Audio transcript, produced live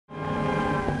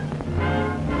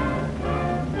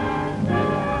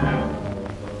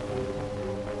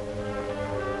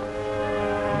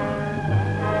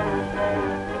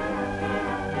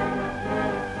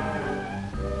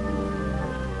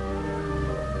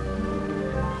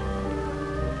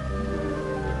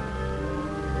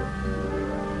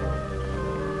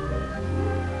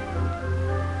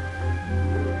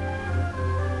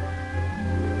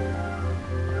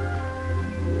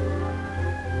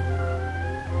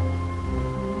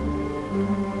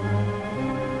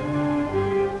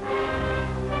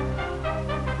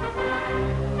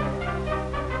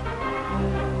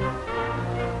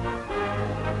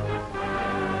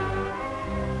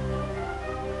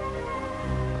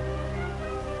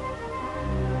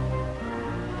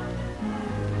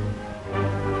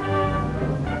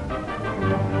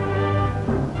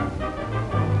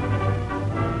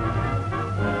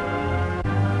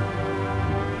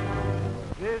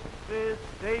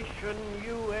Station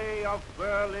UA of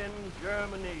Berlin,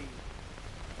 Germany.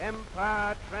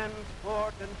 Empire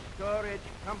Transport and Storage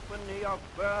Company of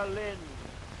Berlin.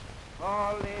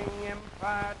 Calling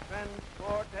Empire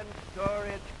Transport and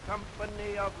Storage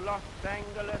Company of Los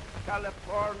Angeles,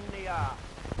 California.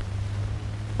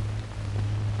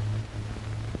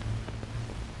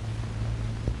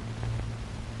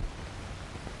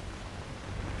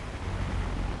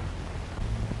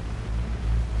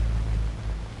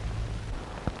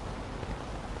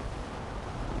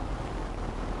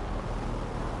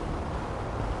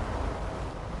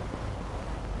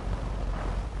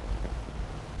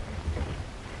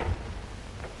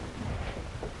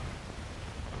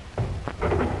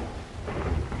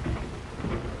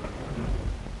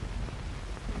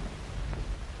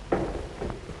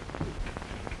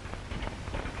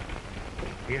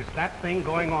 Is that thing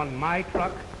going on my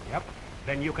truck? Yep.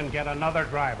 Then you can get another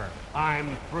driver.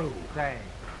 I'm through. Say,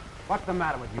 what's the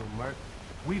matter with you, Mert?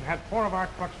 We've had 4 of our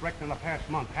trucks wrecked in the past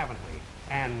month, haven't we?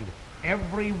 And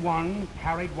every one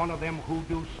carried one of them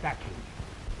hoodoo statues.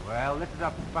 Well, this is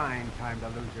a fine time to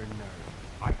lose your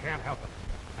nerve. I can't help it.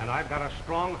 And I've got a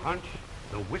strong hunch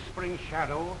the Whispering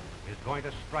Shadow is going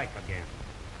to strike again.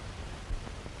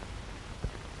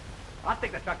 I'll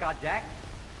take the truck out, Jack.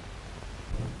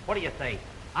 What do you say?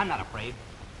 I'm not afraid.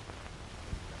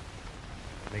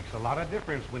 Makes a lot of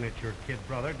difference when it's your kid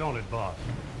brother, don't it, boss?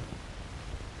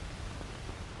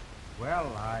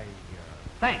 Well,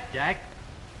 Thanks, Jack.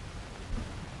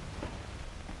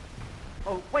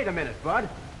 Oh, wait a minute, Bud.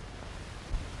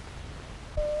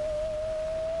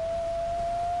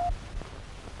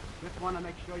 Just want to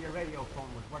make sure your radio phone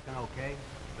was working okay.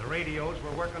 The radios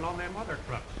were working on them other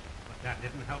trucks, but that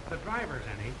didn't help the drivers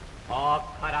any. Oh,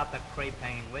 cut out the crepe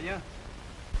hanging, will you?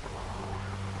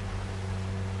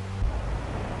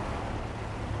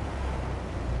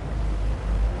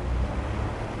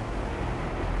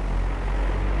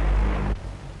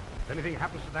 If anything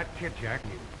happens to that kid, Jack,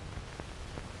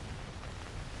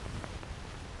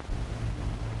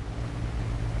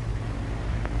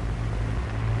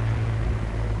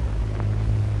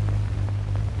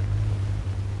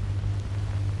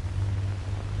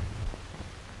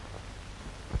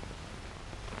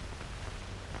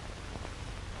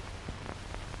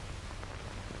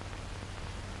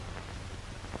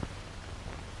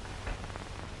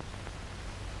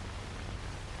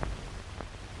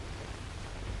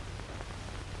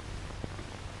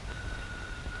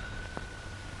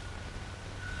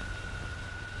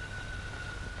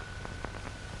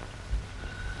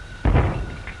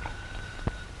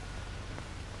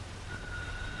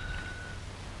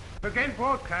 Begin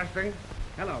broadcasting.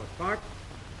 Hello, Sparks.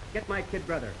 Get my kid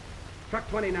brother. Truck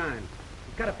 29.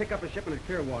 He's got to pick up a shipment of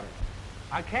Clearwater.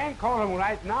 I can't call him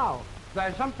right now.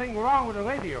 There's something wrong with the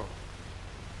radio.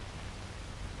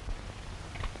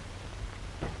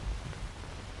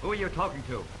 Who are you talking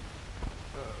to?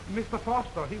 Mr.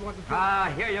 Foster, he wanted to...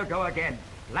 Ah, here you go again.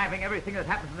 Laughing everything that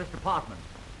happens in this department.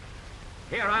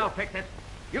 Here, I'll fix it.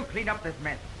 You clean up this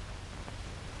mess.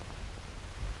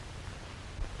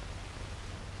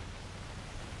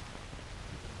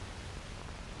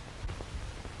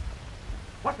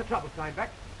 What's the trouble, Steinbeck?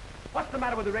 What's the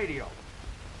matter with the radio?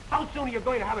 How soon are you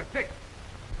going to have it fixed?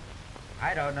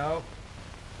 I don't know.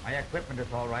 My equipment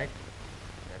is all right.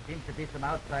 There seems to be some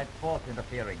outside force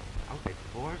interfering. Outside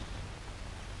force?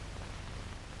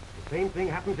 The same thing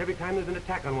happens every time there's an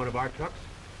attack on one of our trucks.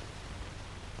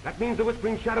 That means the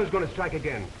Whispering Shadow's going to strike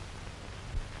again.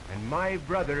 And my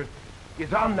brother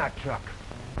is on that truck.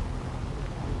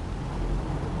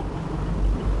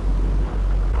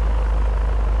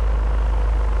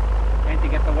 Can't you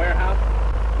get the warehouse?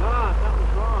 No,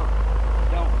 something's wrong.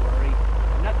 Don't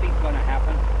worry. Nothing's going to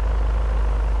happen.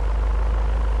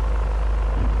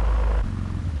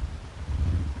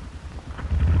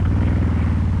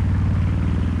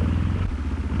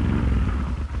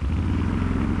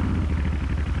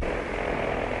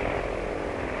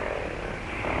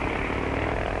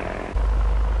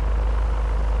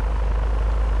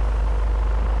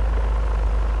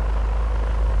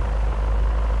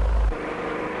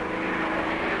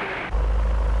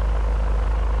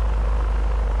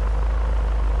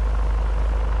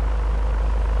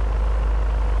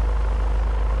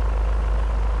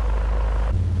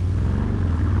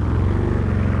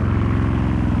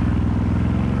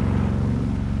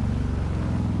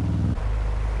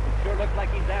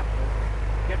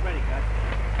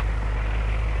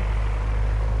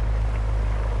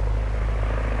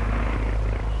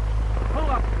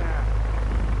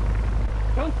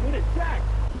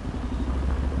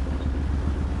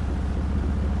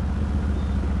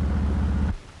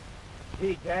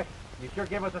 Gee, Jack, you sure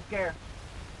gave us a scare.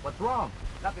 What's wrong?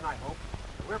 Nothing, I hope.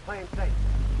 We're playing safe.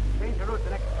 Change the route the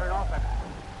next turn off at.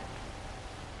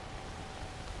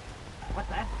 What's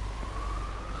that?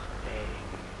 Stay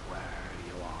where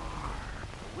you are.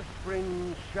 The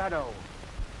whispering shadow.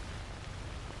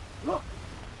 Look!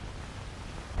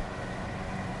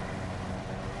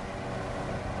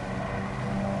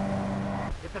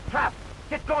 It's a trap!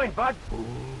 Get going, Bud! Fools,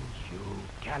 you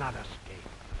cannot escape.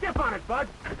 Step on it, Bud!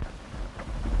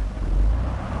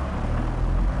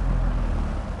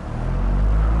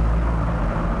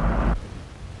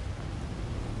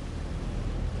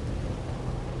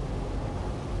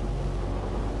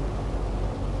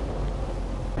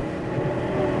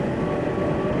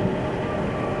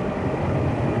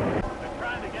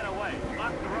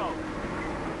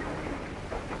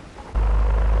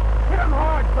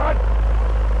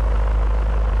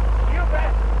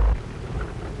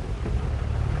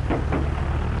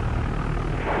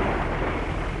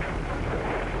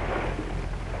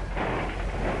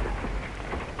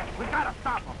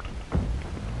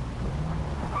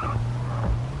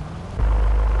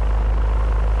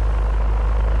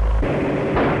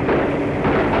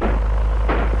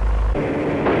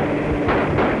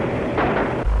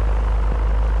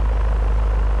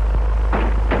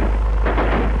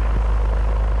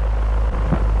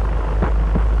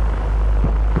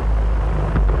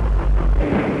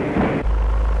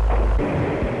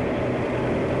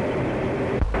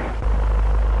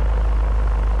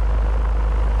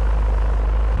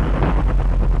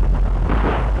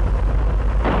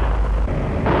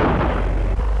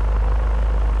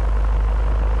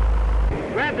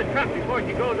 Before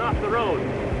she goes off the road.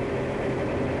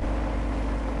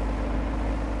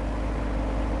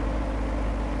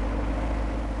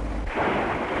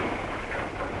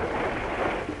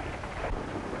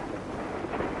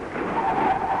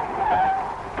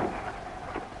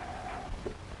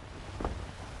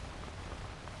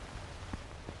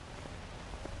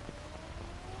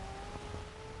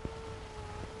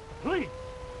 Please.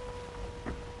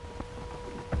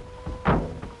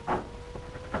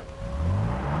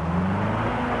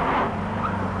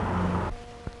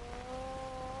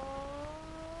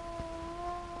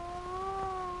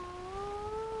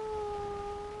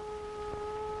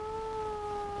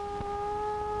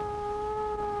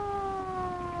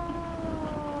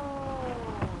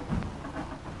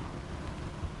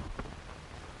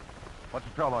 What's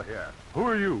the trouble here? Who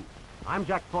are you? I'm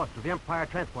Jack Foster, of the Empire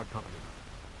Transport Company.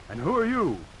 And who are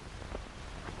you?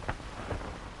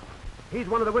 He's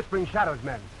one of the Whispering Shadows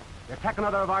men. They attacked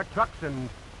another of our trucks and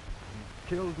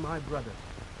killed my brother.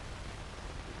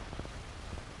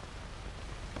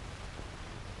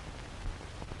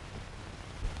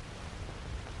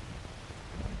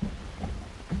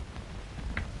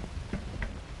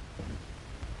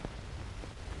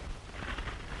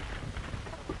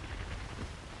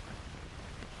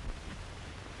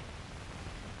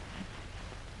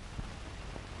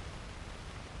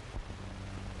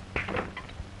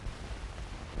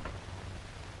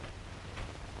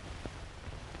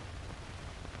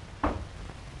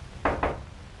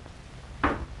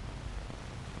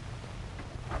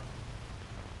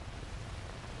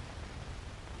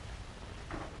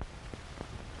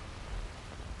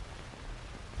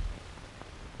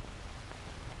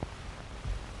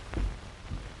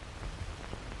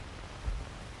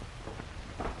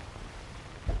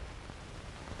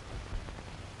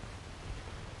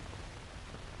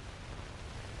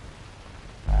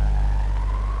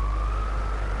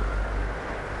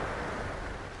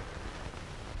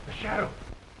 Shadow!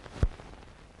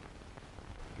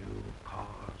 You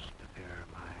caused to fear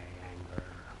my anger,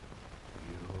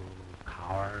 you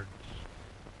cowards.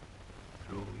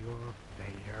 Through your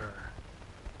failure,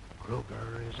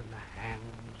 Kruger is in the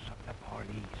hands of the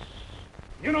police.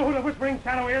 You know who the Whispering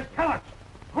Shadow is? Tell us.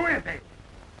 Who is he?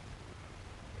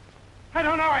 I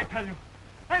don't know, I tell you.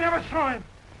 I never saw him.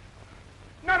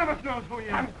 None of us knows who he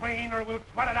is. Come clean or we'll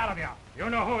sweat it out of you. You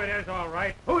know who it is, all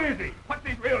right. Who is he? What's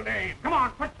his real name? Come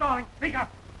on, quit stalling. Speak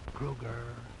up. Kruger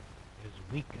is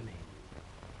weakening.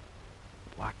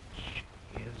 Watch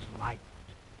his light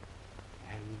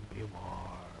and be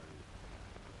warned.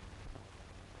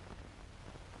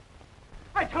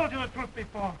 I told you the truth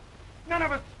before. None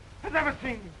of us has ever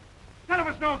seen him. None of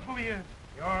us knows who he is.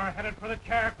 You're headed for the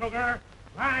chair, Kruger.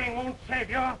 Lying won't save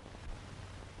you.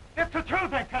 It's the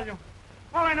truth, I tell you.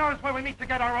 All I know is where we meet to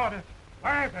get our orders.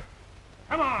 Where is it?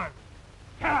 Come on.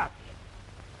 Tell us.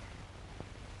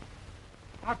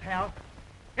 I'll tell.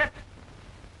 It's...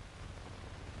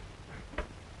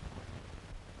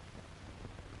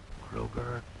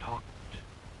 Kruger talked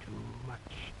too much.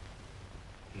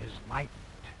 His light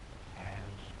has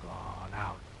gone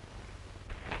out.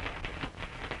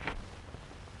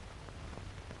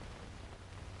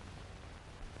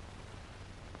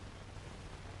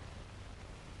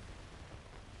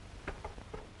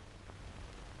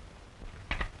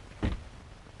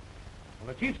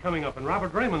 The chief's coming up, and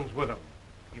Robert Raymond's with him.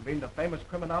 You mean the famous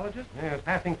criminologist? Yes,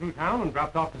 passing through town and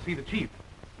dropped off to see the chief.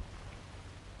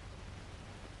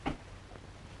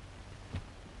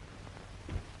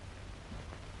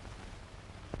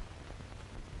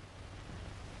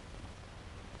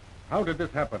 How did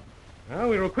this happen? Well,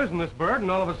 we were quizzing this bird, and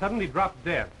all of a sudden he dropped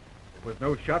dead. There was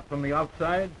no shot from the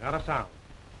outside? Not a sound.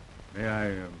 May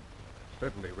I,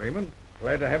 certainly, Raymond.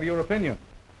 Glad to have your opinion.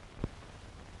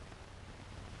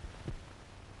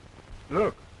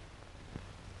 Look.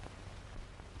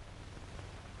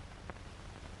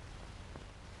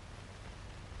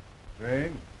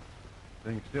 Strange.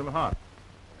 Thing's still hot.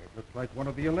 It looks like one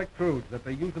of the electrodes that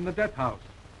they use in the death house.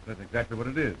 That's exactly what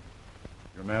it is.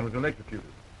 Your man was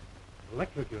electrocuted.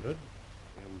 Electrocuted?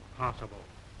 Impossible.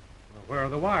 Well, where are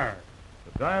the wires?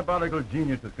 The diabolical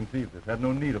genius that conceived this had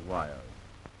no need of wires.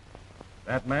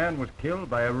 That man was killed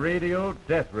by a radio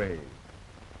death ray.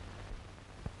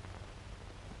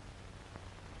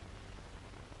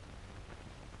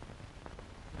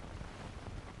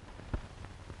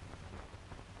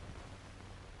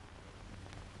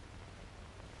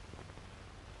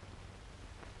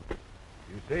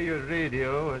 You say your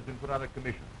radio has been put out of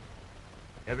commission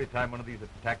every time one of these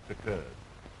attacks occurs.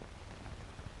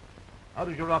 How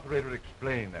does your operator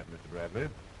explain that, Mr. Bradley?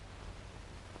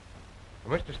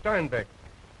 Well, Mr. Steinbeck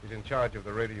is in charge of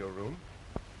the radio room.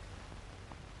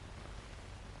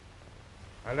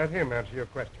 I'll let him answer your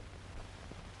question.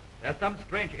 There's some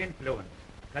strange influence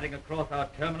cutting across our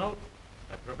terminals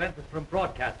that prevents us from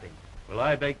broadcasting. Well,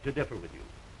 I beg to differ with you.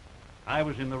 I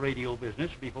was in the radio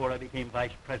business before I became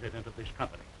vice president of this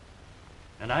company.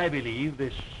 And I believe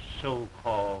this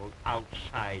so-called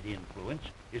outside influence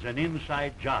is an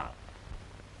inside job.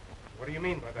 What do you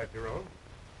mean by that, Jerome?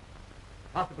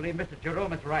 Possibly Mr.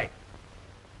 Jerome is right.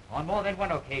 On more than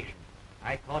one occasion,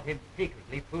 I caught him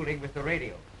secretly fooling with the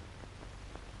radio.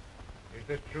 Is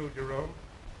this true, Jerome?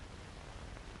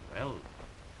 Well,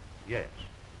 yes.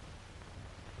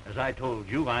 As I told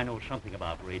you, I know something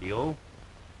about radio,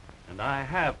 and I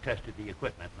have tested the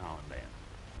equipment now and then.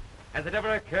 Has it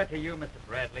ever occurred to you, Mr.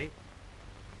 Bradley,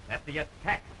 that the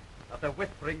attack of the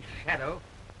Whispering Shadow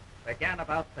began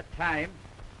about the time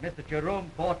Mr.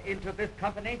 Jerome bought into this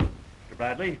company? Mr.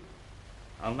 Bradley,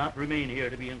 I'll not remain here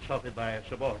to be insulted by a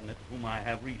subordinate whom I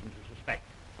have reason to suspect.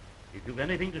 If you've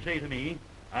anything to say to me,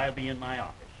 I'll be in my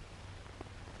office.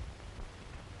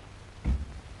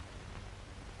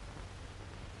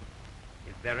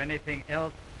 Is there anything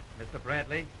else, Mr.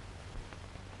 Bradley?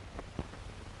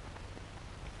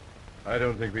 I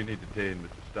don't think we need to detain Mr.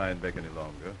 Steinbeck any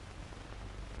longer.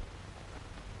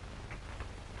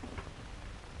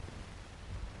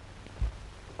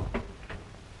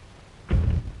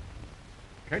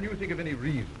 Can you think of any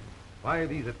reason why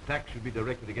these attacks should be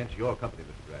directed against your company,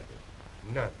 Mr. Bradley?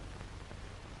 None.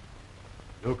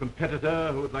 No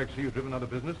competitor who would like to see you driven out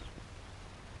of business?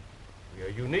 We are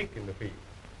unique in the field.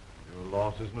 Your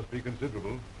losses must be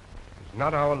considerable. It's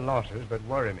not our losses that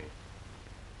worry me.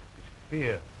 It's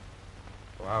fear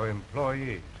for our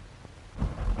employees.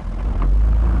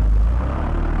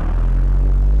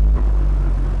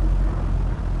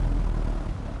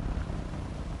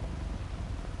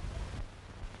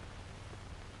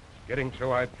 It's getting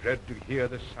so I dread to hear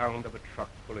the sound of a truck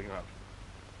pulling out.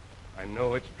 I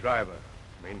know its driver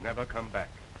may never come back.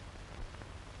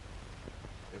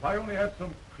 If I only had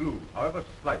some clue, however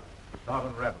slight, to start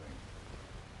unraveling.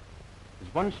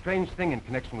 There's one strange thing in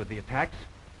connection with the attacks.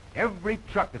 Every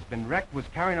truck that's been wrecked was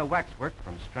carrying a waxwork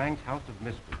from Strang's house of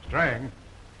mystery. Strang?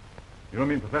 You don't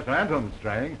mean Professor Anton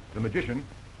Strang, the magician?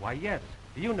 Why, yes.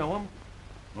 Do you know him?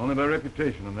 Only by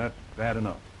reputation, and that's bad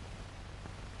enough.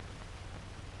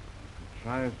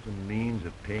 Contrive some means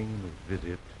of paying him a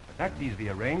visit. But that's easily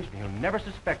arranged, and he'll never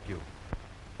suspect you.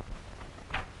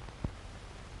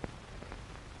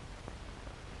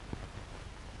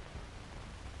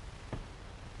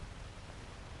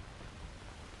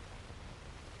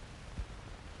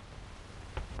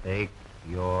 Take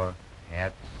your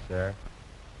hat, sir.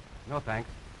 No, thanks.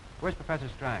 Where's Professor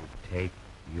Strang? Take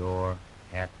your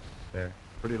hat, sir.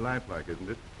 Pretty lifelike, isn't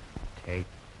it? Take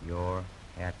your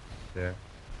hat, sir.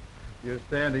 You're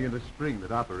standing in the spring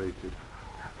that operates it.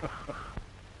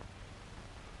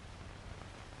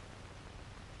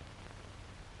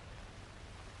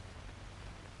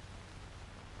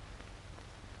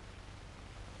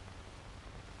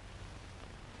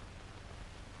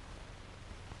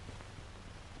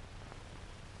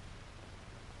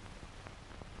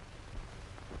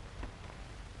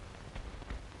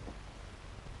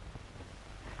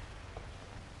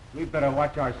 We'd better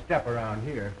watch our step around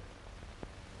here.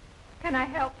 Can I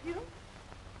help you?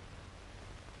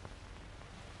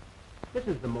 This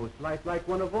is the most lifelike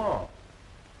one of all.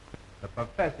 The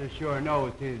professor sure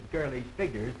knows his girlish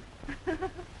figures.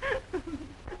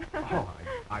 Oh,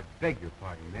 I beg your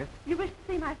pardon, miss. You wish to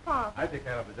see my father? I'll take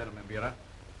care of the gentleman, Bela.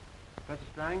 Professor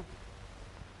Strang,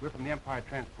 we're from the Empire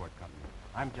Transport Company.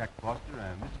 I'm Jack Foster,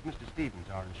 and this is Mr. Stevens,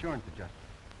 our insurance adjuster.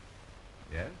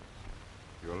 Yes?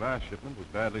 Your last shipment was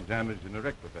badly damaged in a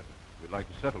wreck, Professor. We'd like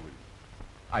to settle with you.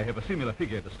 I have a similar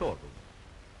figure at the storeroom.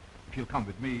 If you'll come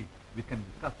with me, we can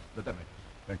discuss the damages.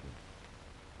 Thank you.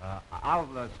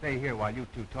 I'll stay here while you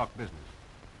two talk business.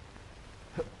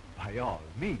 By all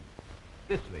means.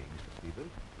 This way, Mr.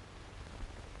 Stevens.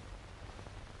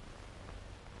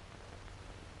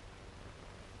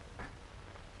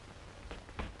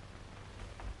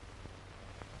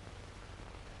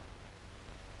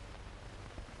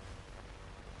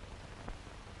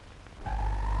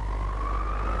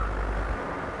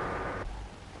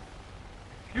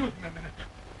 Excuse me a minute.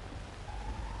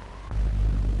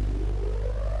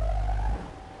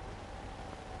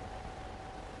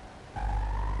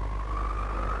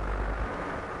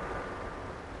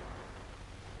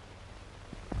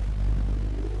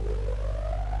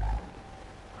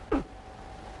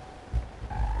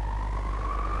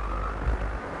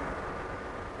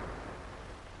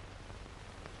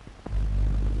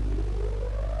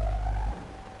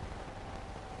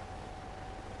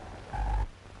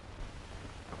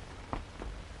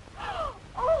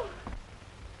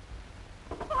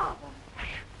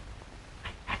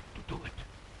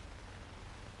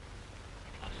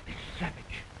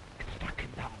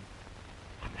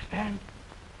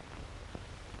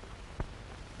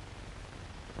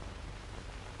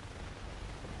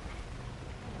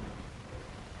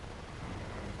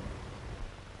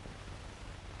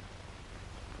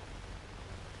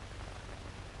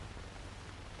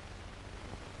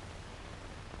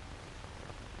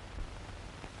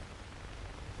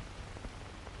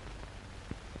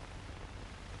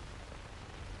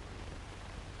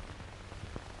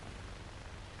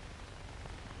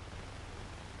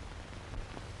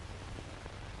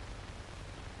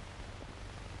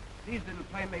 These little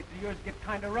playmates of yours get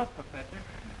kind of rough, Professor.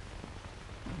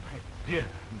 My dear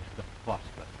Mr.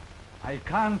 Foster, I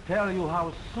can't tell you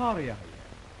how sorry I am.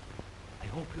 I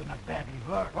hope you're not badly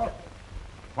hurt. Oh.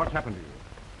 What's happened to you?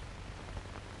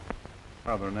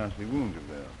 Rather a nasty wound in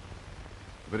there.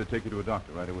 I better take you to a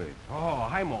doctor right away. Oh,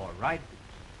 I'm all right.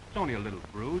 It's only a little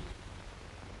bruise.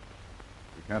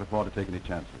 We can't afford to take any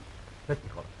chances. Let me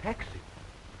call a taxi.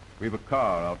 We've a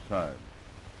car outside.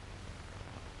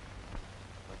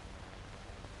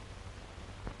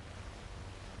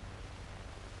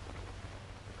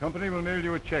 The company will mail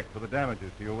you a check for the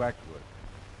damages to your waxwork.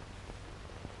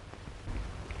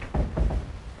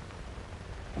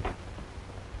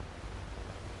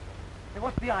 Hey,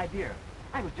 what's the idea?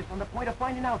 I was just on the point of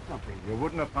finding out something. You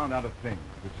wouldn't have found out a thing.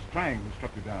 It was Strang who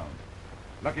struck you down.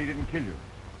 Lucky he didn't kill you.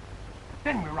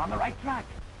 Then we're on the right track.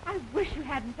 I wish you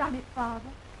hadn't done it,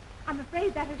 Father. I'm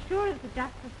afraid that assurance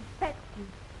adjuster suspects you.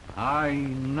 I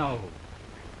know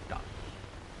it does.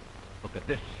 Look at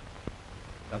this.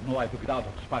 Doesn't know I took it out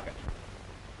of his pocket.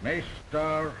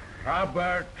 Mr.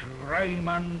 Robert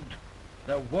Raymond,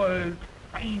 the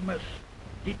world-famous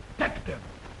detective.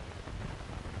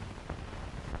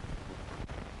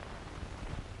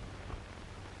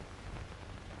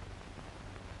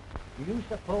 Do you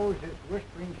suppose this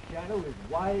whispering shadow is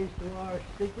wise to our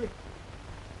secret?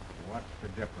 What's the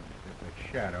difference if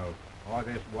the shadow or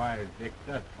this wise dick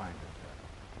does find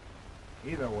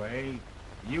us? Either way,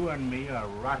 you and me are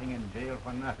rotting in jail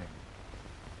for nothing.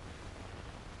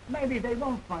 Maybe they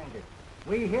won't find it.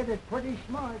 We hit it pretty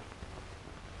smart.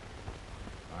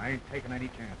 I ain't taking any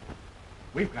chances.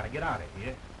 We've got to get out of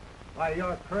here. Why,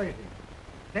 you're crazy.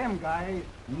 Them guys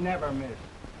never miss.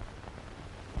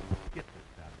 Get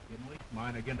this out, didn't we?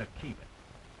 Mine again to keep it.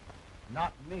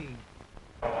 Not me.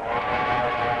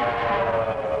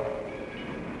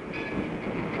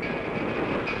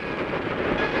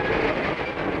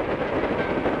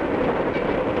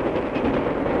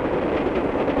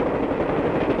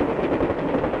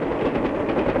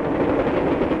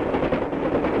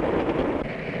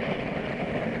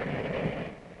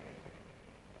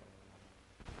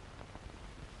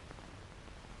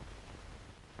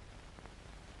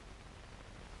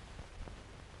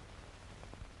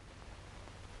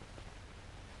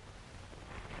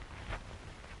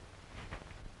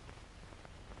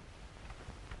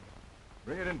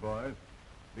 Bring it in, boys.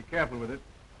 Be careful with it.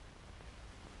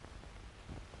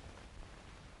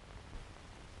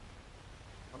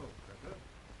 Hello, Professor.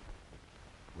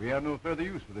 We have no further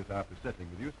use for this after settling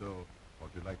with you, so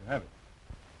what you'd like to have it.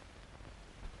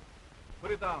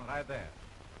 Put it down right there.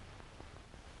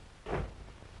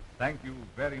 Thank you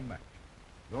very much.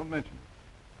 Don't mention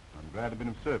it. I'm glad to have been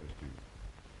of service to you.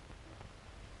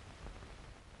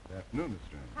 Good afternoon, Miss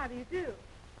Strang. How do you do?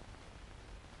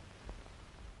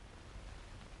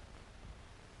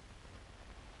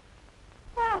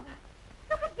 Father,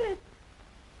 look at this.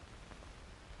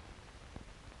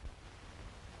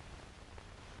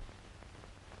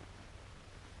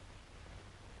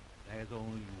 There's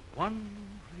only one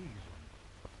reason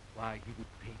why he would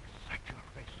take such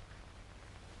a risk.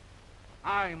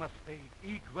 I must take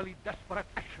equally desperate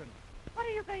action. What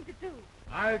are you going to do?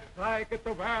 I'll strike at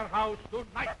the warehouse tonight.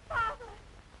 But, Father,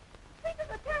 this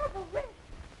is a terrible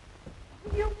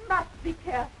risk. You must be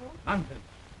careful. Nonsense.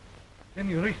 It's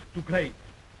any risk too great.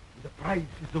 The prize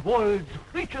is the world's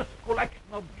richest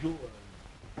collection of jewels.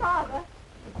 Father,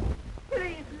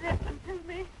 please listen to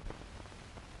me.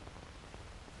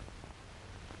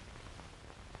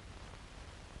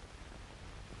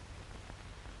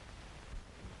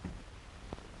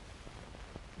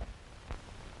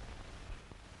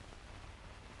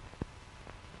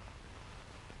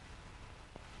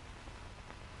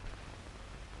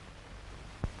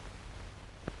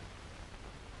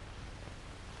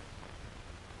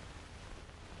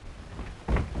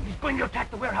 Going to attack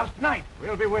the warehouse tonight.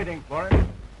 We'll be waiting for him,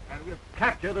 and we'll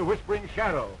capture the Whispering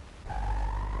Shadow.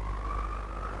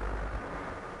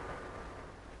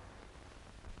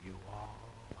 You all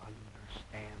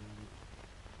understand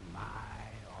my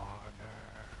order.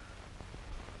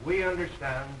 We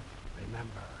understand.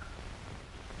 Remember,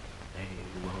 they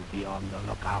will be on the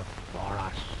lookout for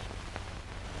us.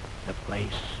 The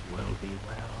place will be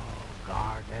well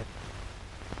guarded.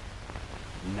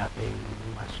 Nothing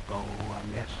must go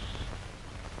amiss.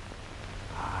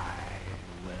 I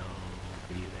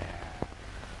will be there.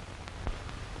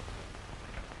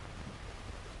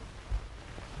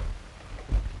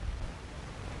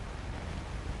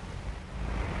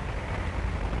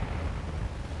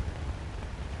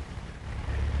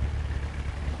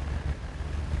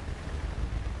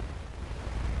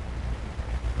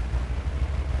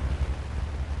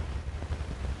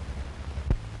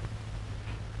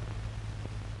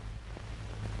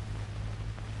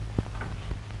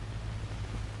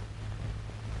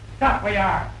 Stop where you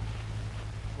are.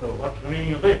 Well, what's the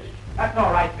meaning of this? That's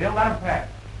all right, Bill. Let him pass.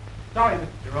 Sorry, Mr.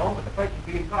 Jerome, but the place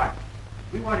is being guarded.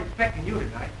 We weren't expecting you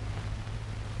tonight.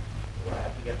 Do I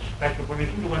have to get special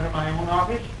permission to enter my own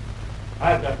office?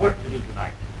 I've got work to do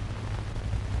tonight.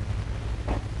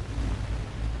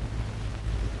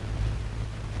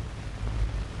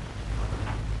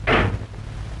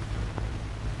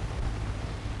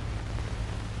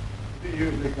 Do you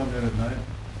usually come in at night?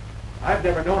 I've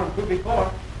never known him to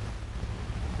before.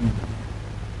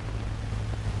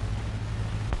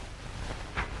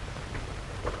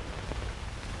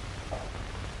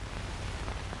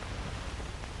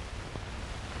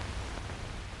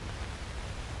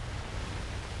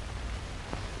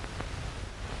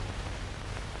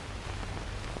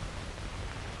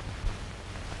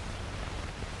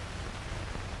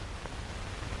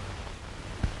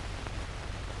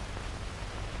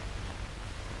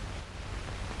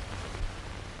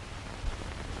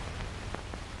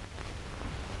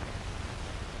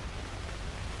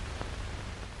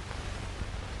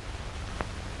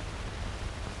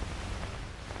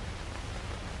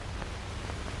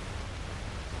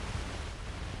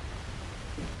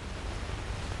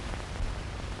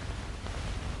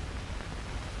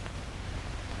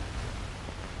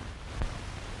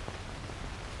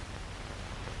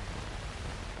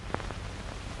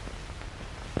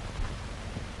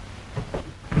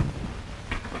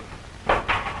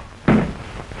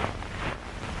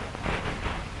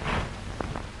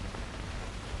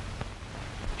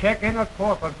 Check in at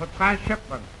Portland for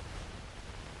transshipment.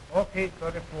 Okay,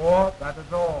 34, that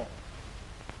is all.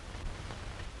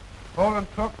 Poland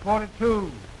truck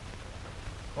 42.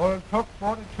 Poland truck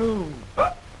 42.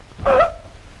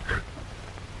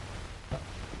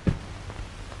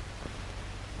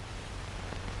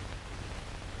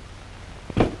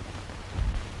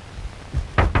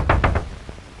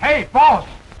 Hey, boss!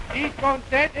 He's gone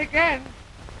dead again.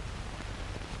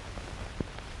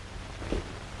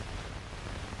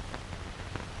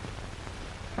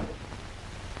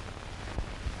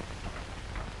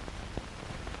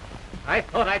 I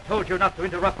thought I told you not to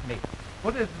interrupt me.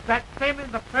 What is that same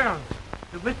interference?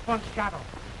 The Whispering Shadow.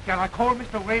 Shall I call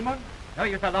Mr. Raymond? No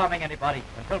use alarming anybody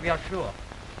until we are sure.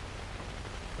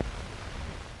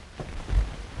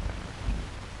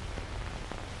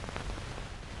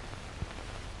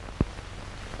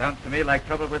 Sounds to me like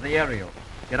trouble with the aerial.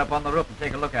 Get up on the roof and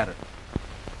take a look at it.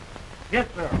 Yes,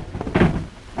 sir.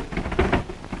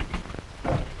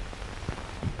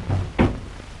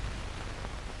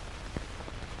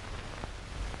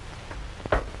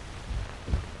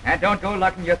 And don't go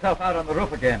locking yourself out on the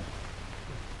roof again.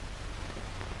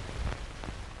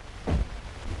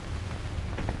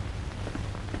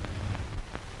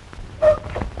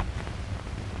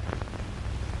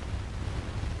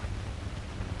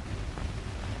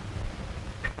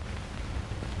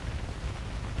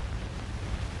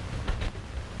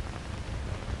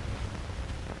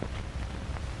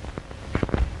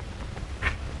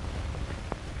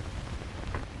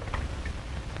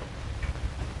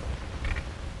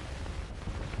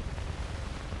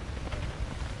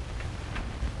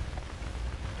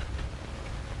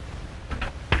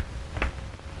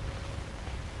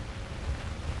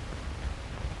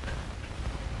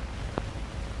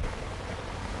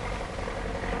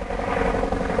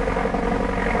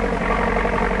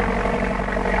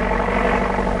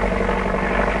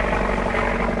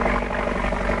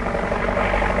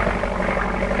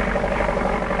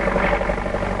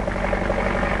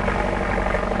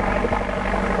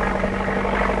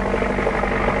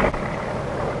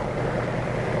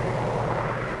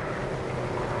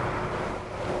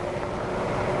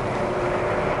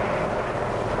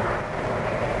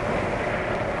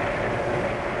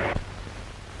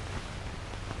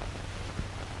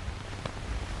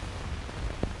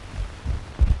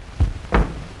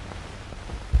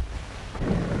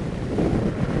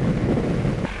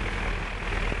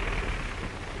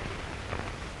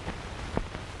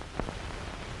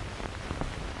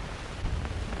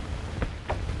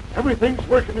 Everything's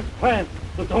working as planned.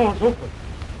 The door's open.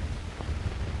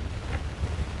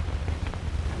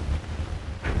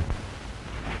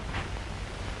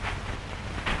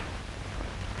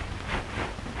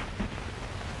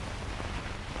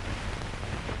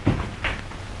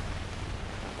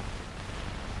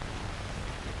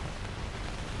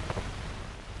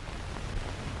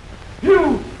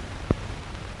 You!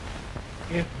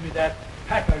 Give me that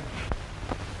package.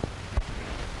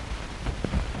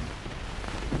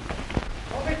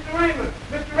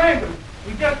 Mr. Raymond,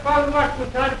 we just found the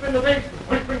watchman tied up in the basement.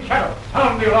 Whispering Shadow,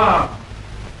 sound the alarm.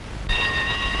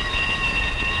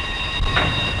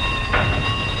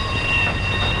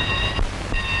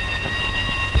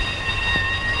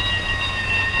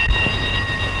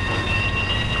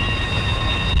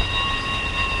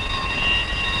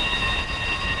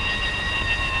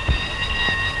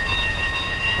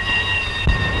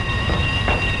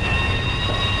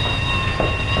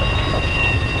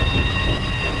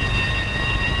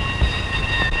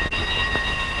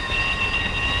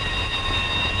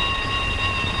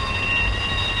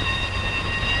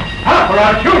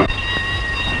 Shoot!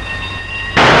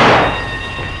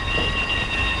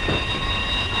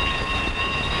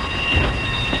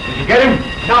 Did you get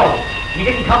him? No. He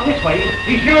didn't come this way.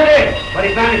 He sure did. But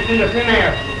he vanished into thin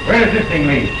air. Where does this thing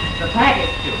lead? The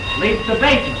package leads to the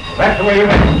basement. That's the way you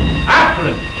went. After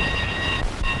him.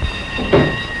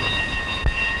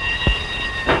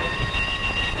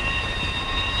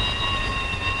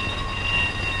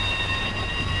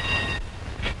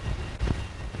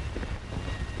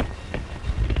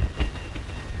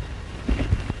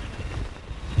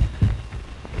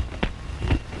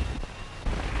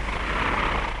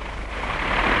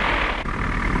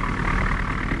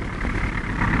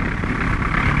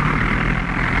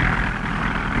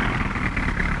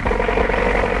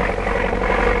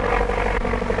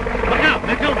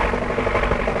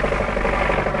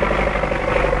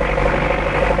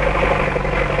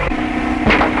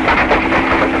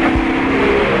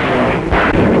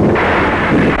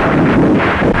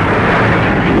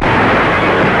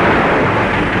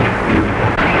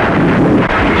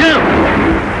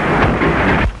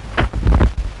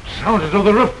 Sounds as though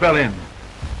the roof fell in.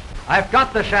 I've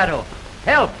got the shadow.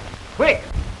 Help! Quick!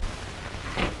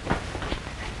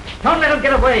 Don't let him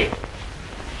get away!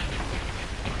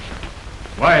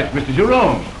 Why, it's Mr.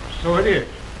 Jerome. So it is.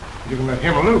 You can let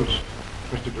him loose.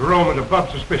 Mr. Jerome is above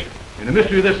suspicion. In a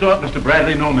mystery of this sort, Mr.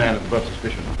 Bradley, no man is above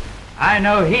suspicion. I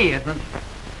know he isn't.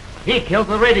 He killed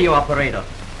the radio operator.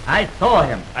 I saw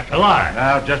him. That's a lie.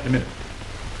 Now, just a minute.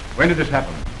 When did this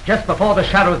happen? Just before the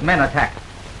Shadow's men attacked.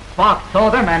 Sparks saw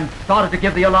them and started to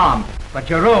give the alarm, but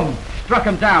Jerome struck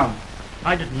him down.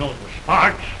 I didn't know it was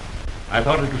Sparks. I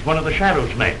thought it was one of the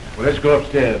Shadow's men. Well, let's go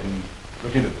upstairs and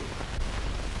look into this.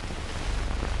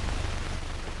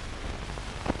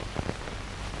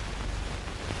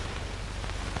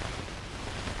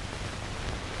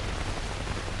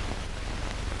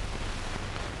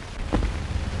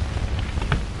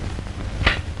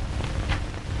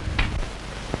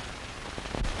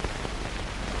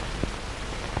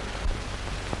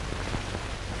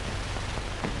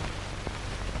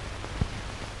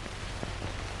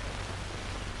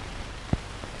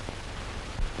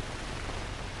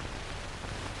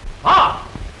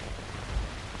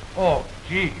 Oh,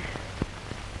 gee.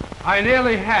 I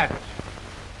nearly had it.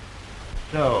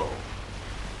 So,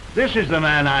 this is the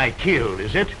man I killed,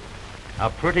 is it? A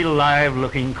pretty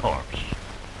live-looking corpse.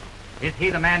 Is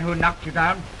he the man who knocked you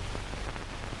down?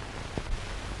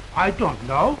 I don't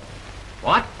know.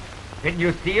 What? Didn't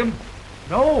you see him?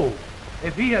 No.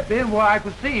 If he had been where I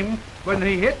could see him when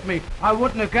he hit me, I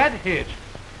wouldn't have got hit.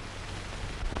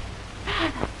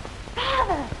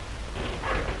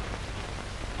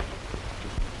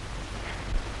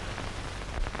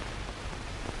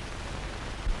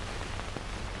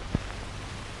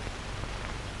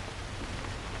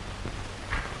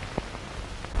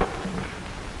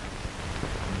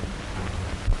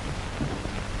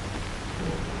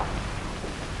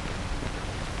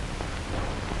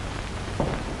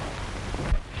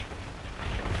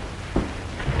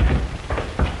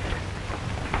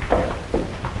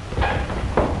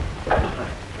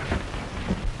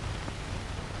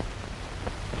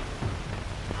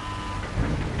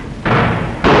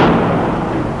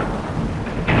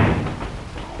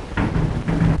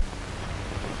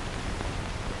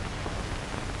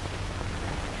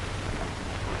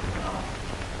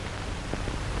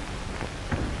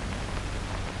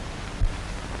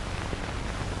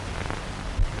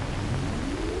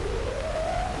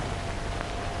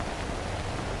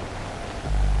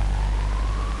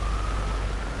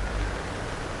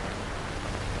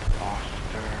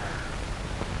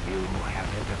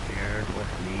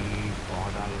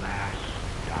 Father!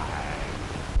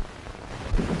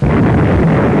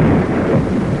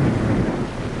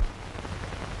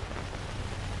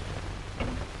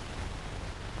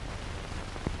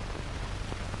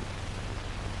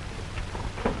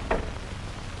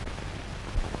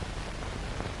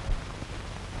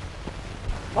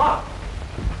 What?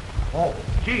 Oh,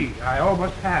 gee, I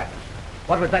almost had it.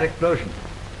 What was that explosion?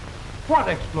 What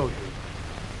explosion?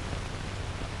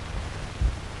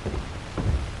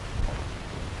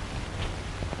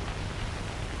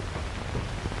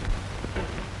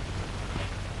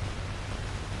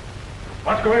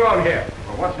 What's going on here?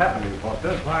 Well, what's happening,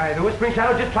 Foster? Why, the Whispering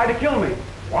Shadow just tried to kill me.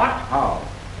 What? How?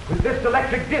 With this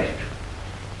electric disc.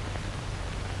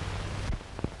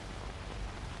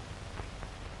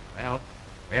 Well,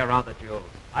 where are the jewels?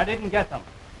 I didn't get them.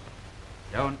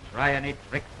 Don't try any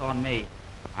tricks on me.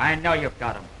 I know you've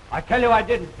got them. I tell you I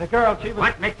didn't. The girl, she was...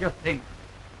 What makes you think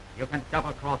you can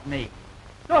double-cross me?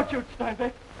 Don't shoot,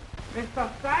 Steinbeck. Mr.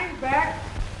 Steinbeck,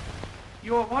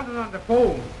 you are wanted on the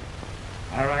phone.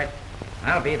 All right,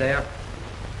 I'll be there.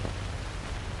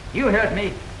 You heard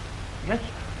me. Yes, sir.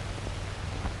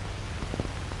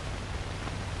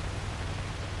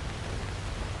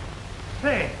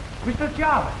 Say, Mr.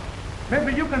 Jarvis,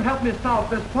 maybe you can help me solve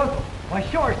this puzzle. Why,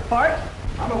 sure, Sparks.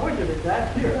 I'm a wizard at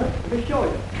that. Here, let me show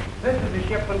you. This is the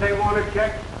shipment they want to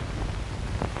check.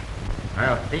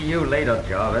 I'll see you later,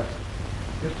 Jarvis.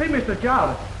 You see, Mr.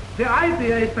 Jarvis, the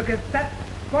idea is to get that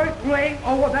squirt laying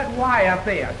over that wire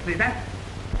there. See that?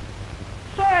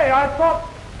 Say, I thought...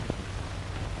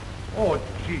 Oh,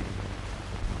 gee.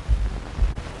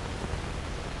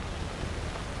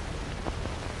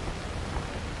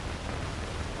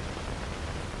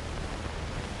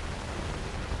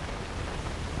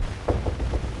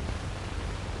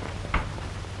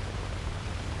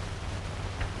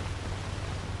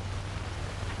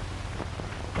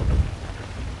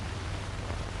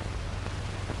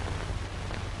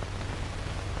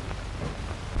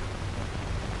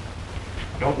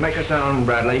 Don't make a sound,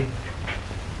 Bradley.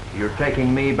 You're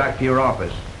taking me back to your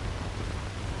office.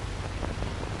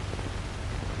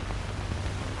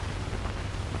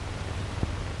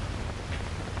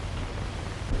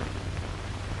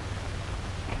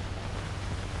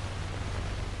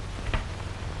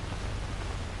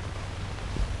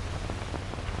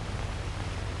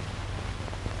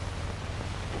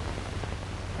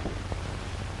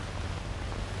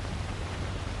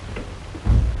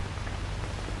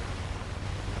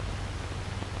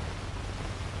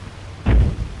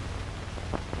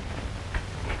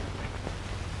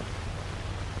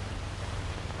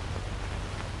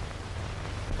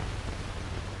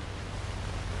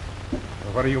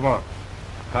 What do you want?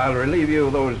 I'll relieve you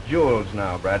of those jewels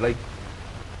now, Bradley.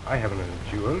 I haven't any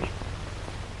jewels.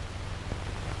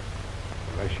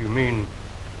 Unless you mean...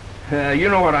 You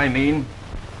know what I mean.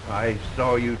 I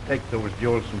saw you take those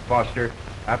jewels from Foster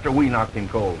after we knocked him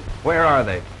cold. Where are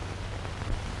they?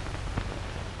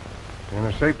 In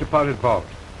a safe deposit vault.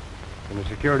 In the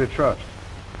security trust.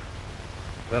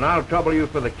 Then I'll trouble you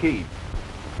for the key.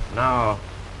 Now,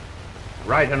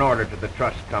 write an order to the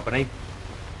trust company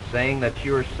saying that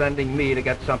you're sending me to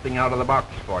get something out of the box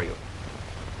for you.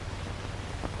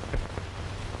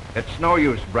 It's no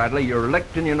use, Bradley. You're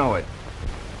licked and you know it.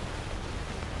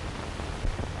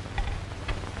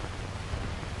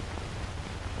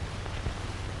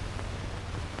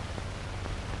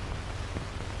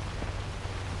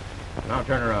 Now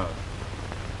turn around.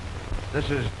 This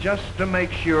is just to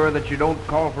make sure that you don't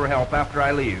call for help after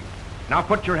I leave. Now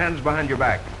put your hands behind your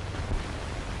back.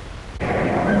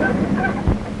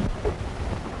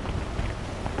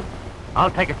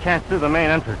 I'll take a chance through the main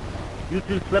entrance. You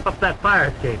two slip up that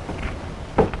fire escape.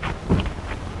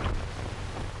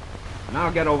 Now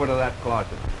get over to that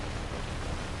closet.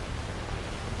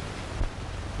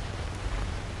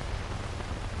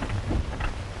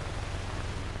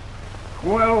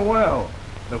 Well, well,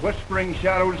 the Whispering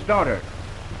Shadow's daughter.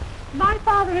 My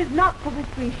father is not the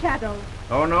Whispering Shadow.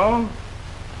 Oh, no?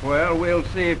 Well, we'll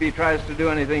see if he tries to do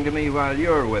anything to me while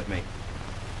you're with me.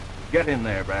 Get in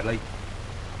there, Bradley.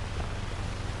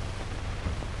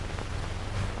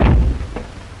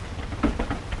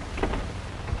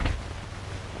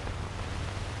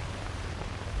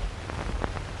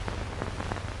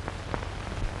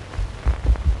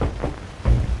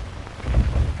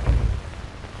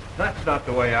 That's not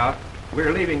the way out.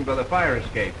 We're leaving by the fire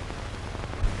escape.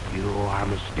 You are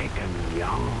mistaken,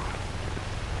 young.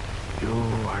 You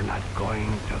are not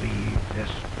going to leave this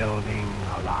building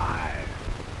alive.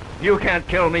 You can't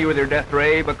kill me with your death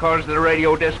ray because the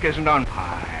radio disc isn't on.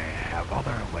 I have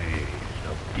other ways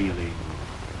of dealing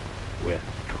with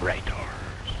traitors.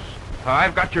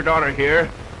 I've got your daughter here,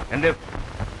 and if...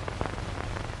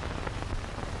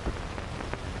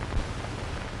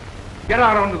 Get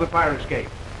out onto the fire escape.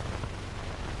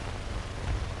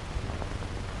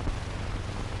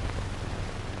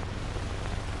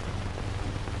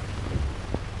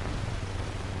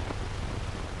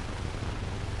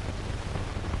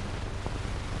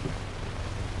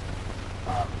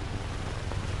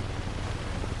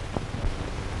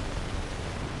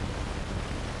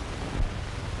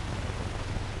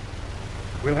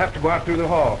 We'll have to go out through the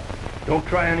hall. Don't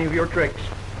try any of your tricks.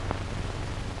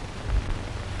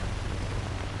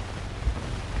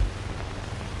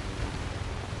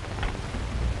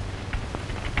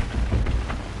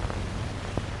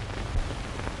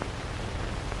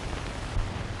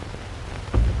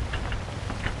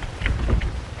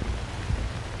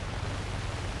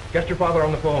 Get your father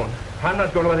on the phone. I'm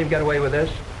not going to let him get away with this.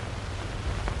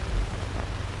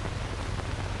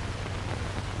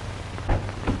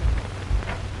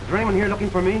 Is there anyone here looking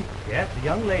for me? Yes, a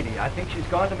young lady. I think she's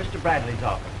gone to Mr. Bradley's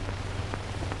office.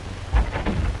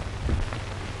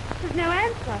 There's no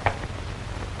answer.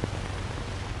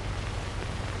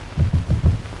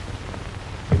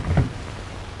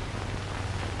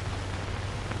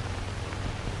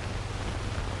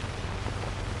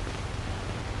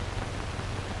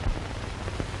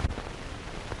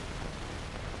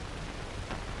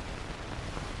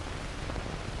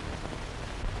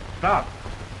 Stop.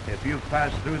 If you've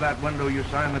passed through that window, you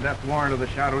sign the death warrant of the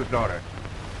Shadow's daughter.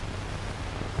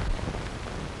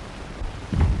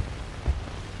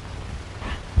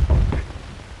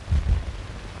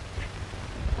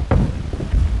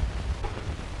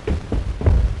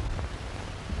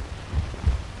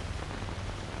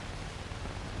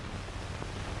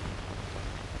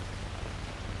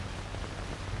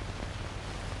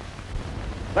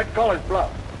 Let's call his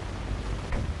bluff.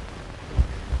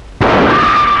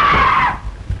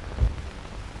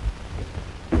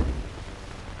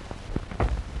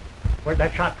 Where'd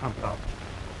that shot come from?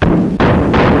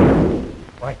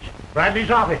 Right. Bradley's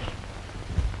office.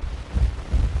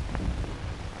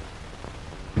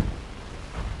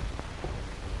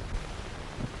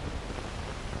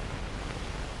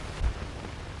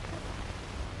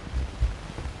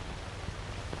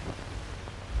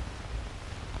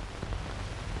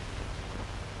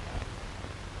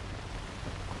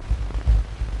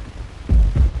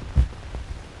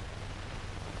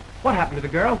 What happened to the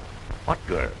girl? What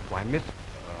girl? Why, miss...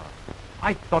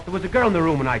 I thought there was a girl in the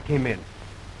room when I came in.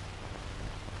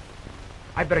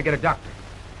 I'd better get a doctor.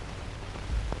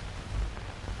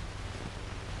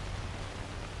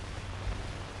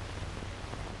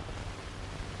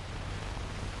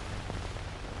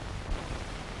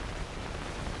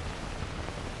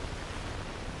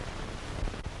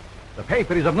 The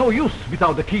paper is of no use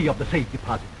without the key of the safe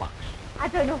deposit box. I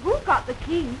don't know who got the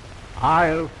key.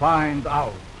 I'll find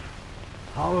out.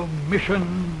 Our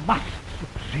mission must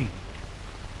succeed.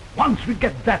 Once we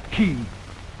get that key,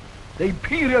 the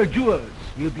Imperial jewels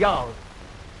will be ours.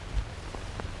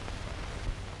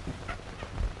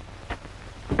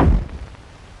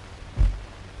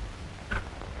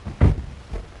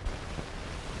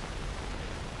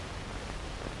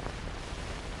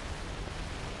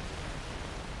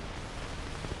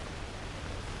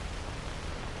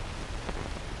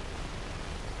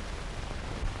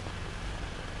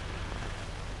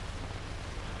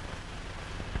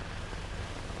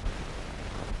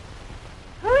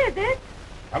 is it?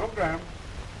 Telegram.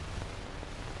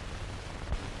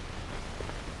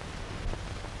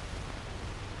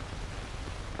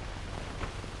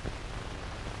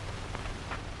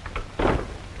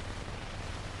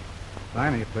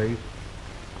 Sign it, please.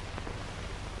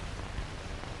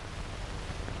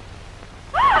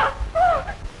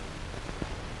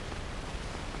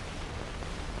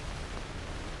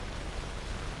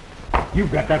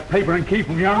 You've got that paper and key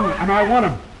from Young, and I want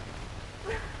 'em.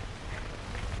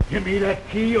 Give me that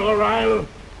key, or I'll...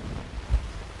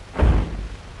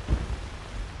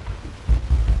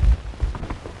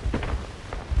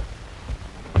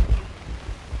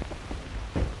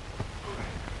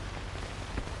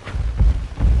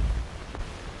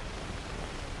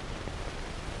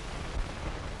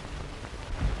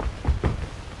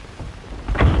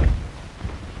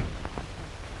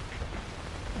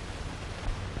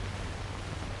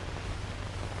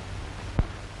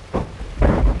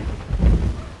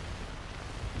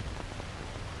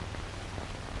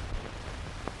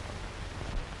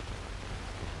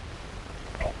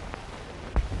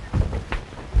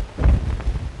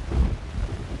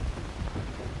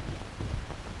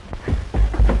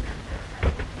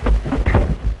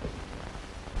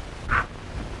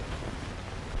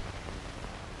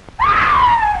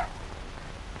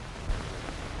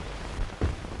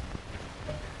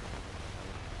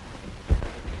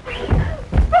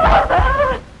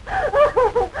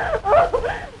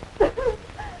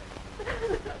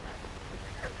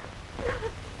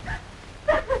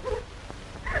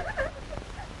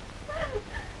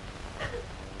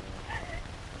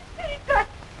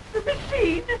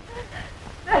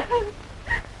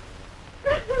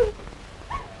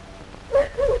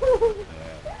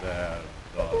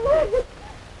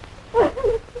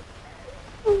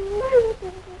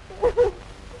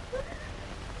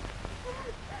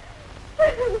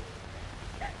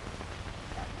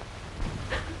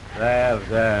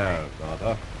 There,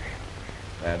 daughter.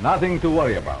 There's nothing to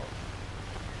worry about.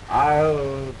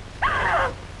 I'll...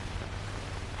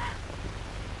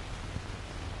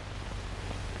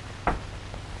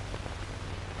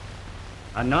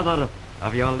 Another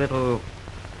of your little...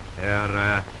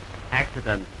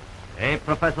 accidents. Eh,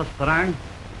 Professor Strang?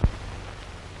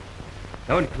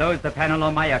 Don't close the panel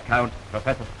on my account,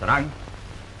 Professor Strang.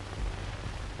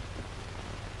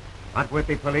 What would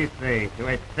the police say to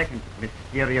a second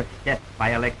mysterious death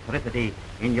by electricity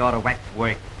in your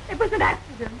waxwork? It was an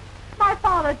accident. My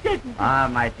father didn't. Ah,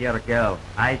 my dear girl,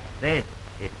 I said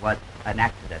it was an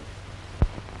accident.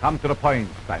 Come to the point,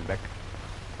 Steinbeck.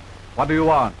 What do you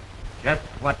want? Just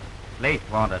what Slate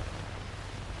wanted.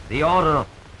 The order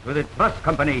to the trust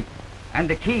company and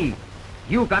the key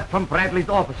you got from Bradley's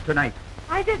office tonight.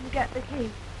 I didn't get the key.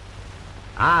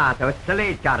 Ah, so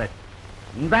Slate got it.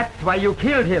 That's why you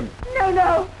killed him.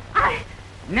 No,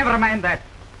 Never mind that.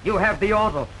 You have the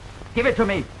order. Give it to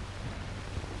me.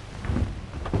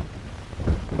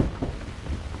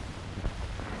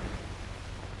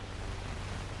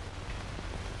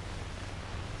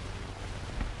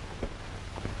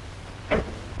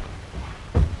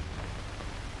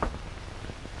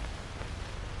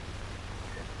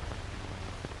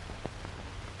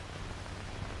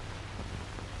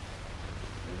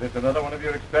 Is this another one of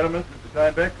your experiments,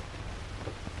 Mr. Steinbeck?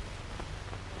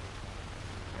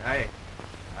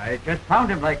 I just found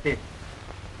him like this.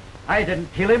 I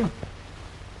didn't kill him.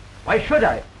 Why should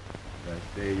I?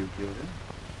 I say you killed him.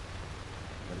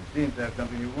 But it seems to have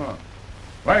something you want.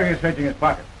 Why are you searching his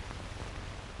pocket?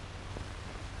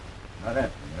 Not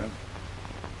answering, huh?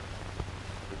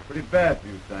 It's pretty bad for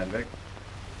you, Steinbeck.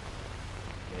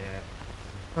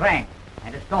 Strang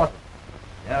and his daughter.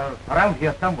 They're around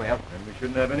here somewhere. And we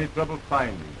shouldn't have any trouble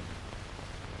finding them.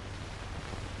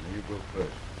 Now you go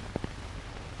first.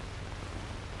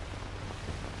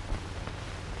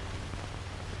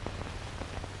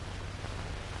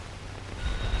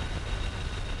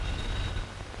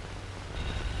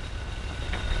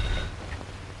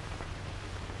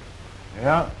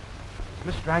 Yeah? Is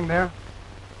Miss Strang there?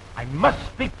 I must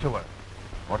speak to her.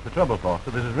 What's the trouble,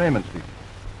 Foster? This is Raymond speaking.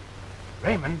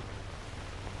 Raymond?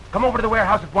 Come over to the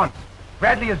warehouse at once.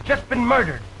 Bradley has just been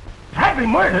murdered. Bradley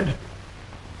murdered?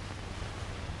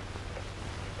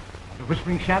 The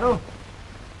Whispering Shadow?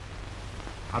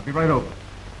 I'll be right over.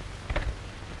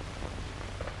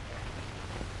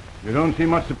 You don't seem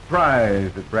much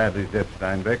surprised at Bradley's death,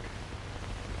 Steinbeck.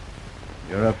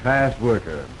 You're a fast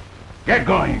worker. Get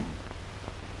going!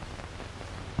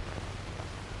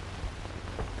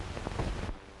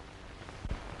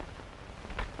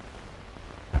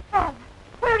 Father,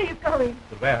 where are you going?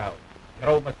 The warehouse.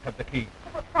 Carol must have the key.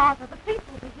 But Father, the police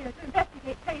will be here to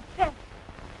investigate Slade's death.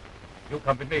 You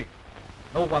come with me.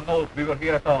 No one knows we were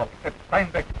here at all, except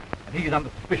Steinbeck, and he is under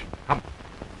suspicion. Come.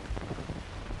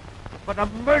 But a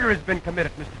murder has been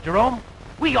committed, Mr. Jerome.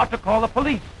 We ought to call the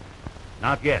police.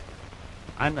 Not yet.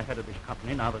 I'm the head of this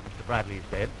company now that Mr. Bradley is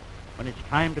dead. When it's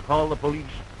time to call the police,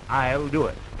 I'll do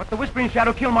it. But the Whispering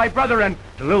Shadow killed my brother and...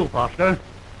 Hello, Foster.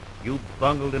 You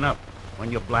bungled enough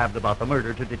when you blabbed about the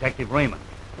murder to Detective Raymond.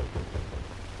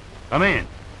 Come in.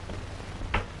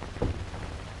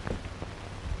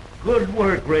 Good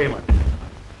work, Raymond.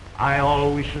 I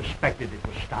always suspected it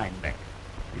was Steinbeck.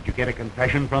 Did you get a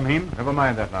confession from him? Never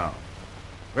mind that now.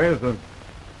 Where's the...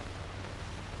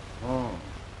 Oh.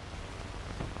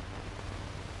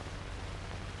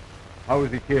 How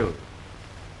was he killed?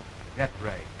 Death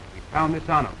ray. We found this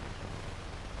on him.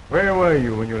 Where were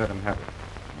you when you let him have it?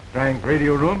 In Strang's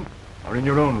radio room or in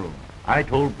your own room? I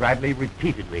told Bradley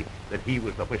repeatedly that he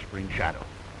was the Whispering Shadow.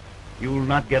 You'll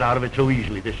not get out of it so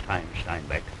easily this time,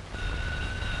 Steinbeck.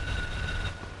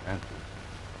 Answer.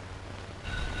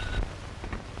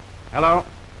 Hello?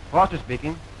 Foster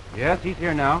speaking. Yes, he's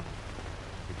here now.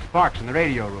 It's Sparks in the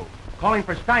radio room. Calling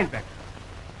for Steinbeck.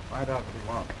 Find out what he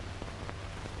wants.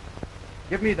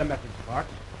 Give me the message,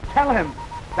 Sparks. Tell him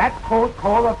that cold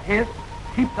call of his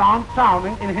keeps on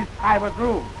sounding in his private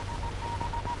room.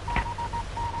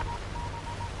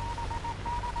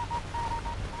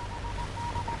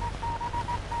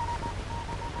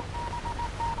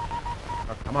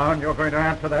 Now, come on, you're going to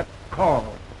answer that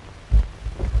call.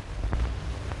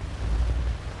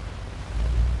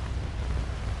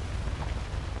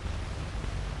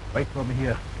 Wait for me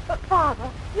here. But, Father,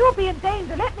 you'll be in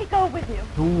danger. Let me go with you.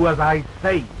 Do as I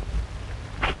say.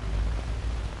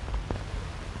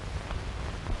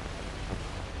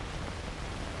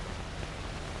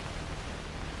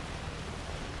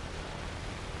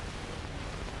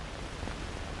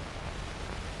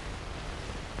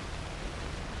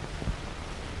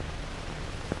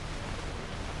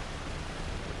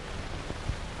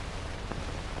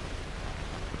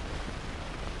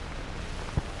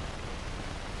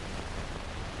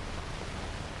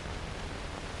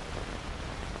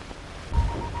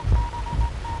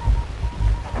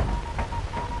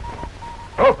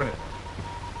 Open it.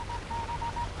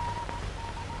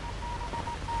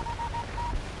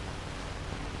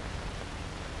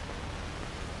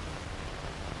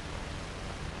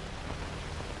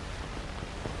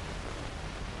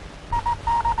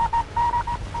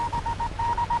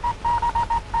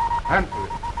 Answer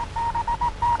it.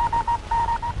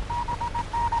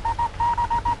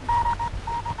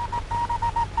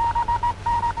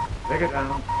 Take it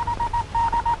down.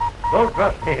 Don't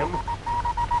trust him.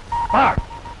 Sparks,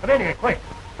 come in here, quick.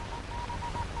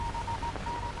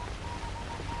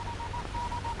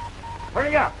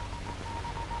 Hurry up.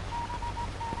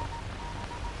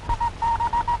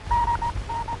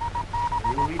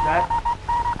 Can you read that?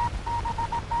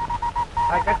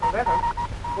 I got the letter,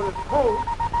 but it's cold.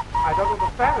 I don't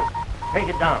understand it.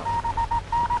 Take it down.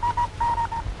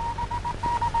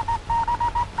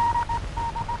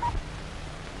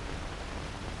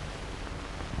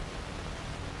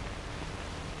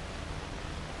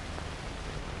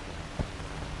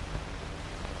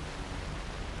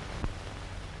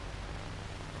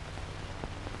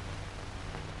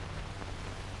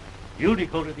 You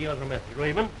decoded the other message,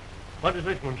 Raymond. What does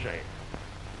this one say?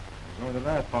 There's only the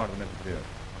last part of the message here.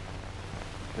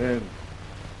 It says,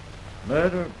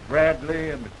 murder, Bradley,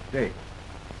 and mistake.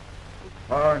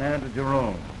 Far in hand of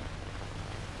Jerome.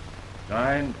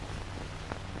 Signed,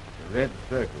 the Red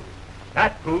Circle.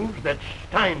 That proves that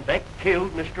Steinbeck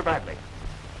killed Mr. Bradley.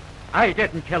 I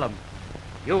didn't kill him.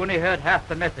 You only heard half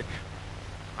the message.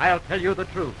 I'll tell you the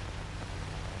truth.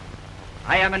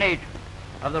 I am an agent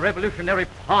of the Revolutionary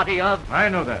Party of... I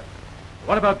know that.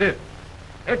 What about this?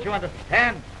 Don't you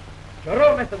understand?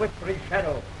 Jerome is the Whispering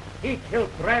Shadow. He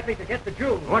killed Bradley to get the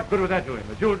jewels. What good was that doing?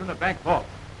 The jewels in the bank vault.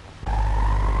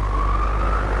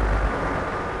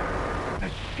 The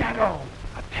Shadow.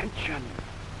 Attention.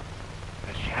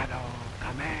 The Shadow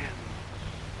commands.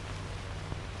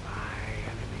 My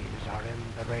enemies are in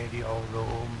the radio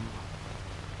room.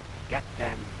 Get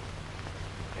them.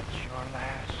 It's your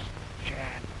last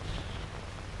chance.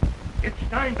 It's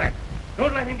Steinbeck.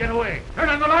 Don't let him get away. Turn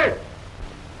on the light.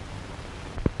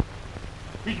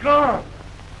 He's gone.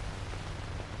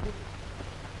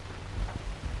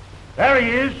 There he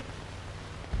is.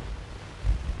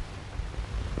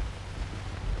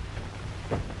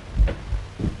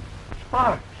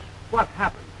 Sparks, what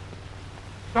happened?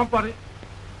 Somebody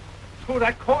threw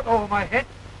that coat over my head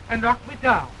and knocked me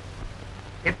down.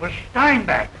 It was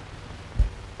Steinbeck.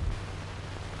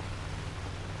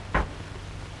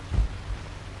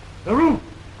 The roof.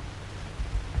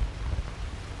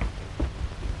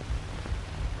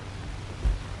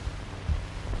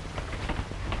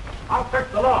 I'll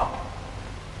search the law.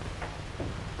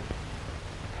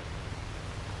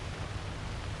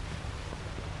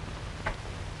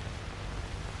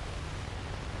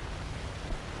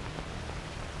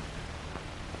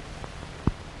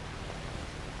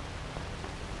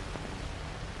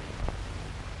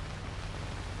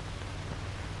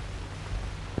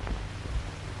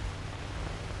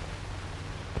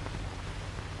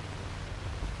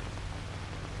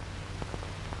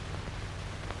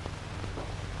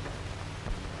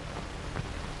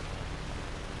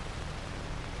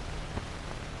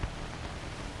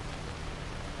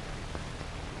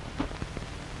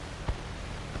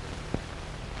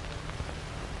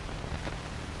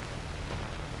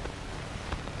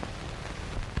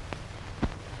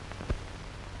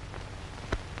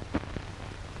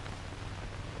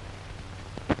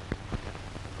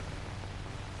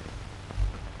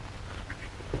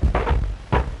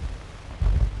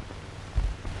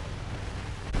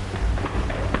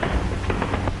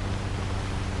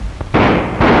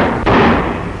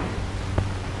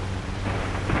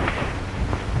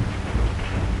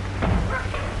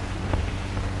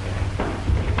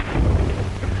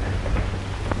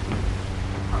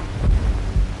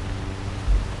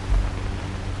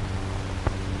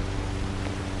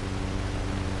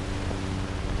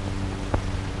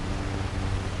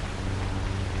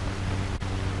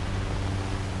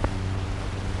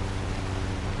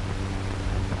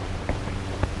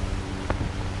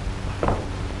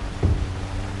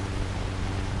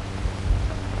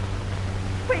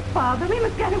 Father, we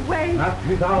must get away. Not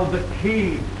without the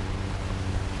key.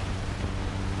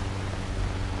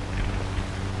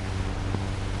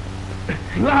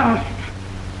 At last,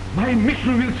 my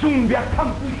mission will soon be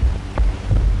accomplished.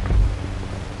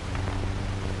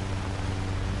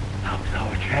 Now's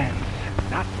our chance.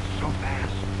 Not so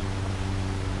fast.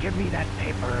 Give me that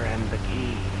paper and the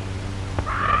key.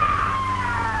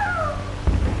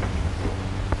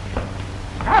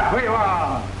 Stop where you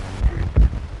are!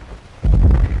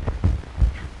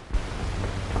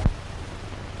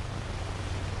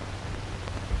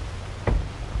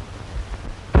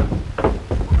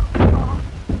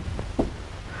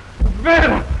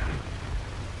 Bela!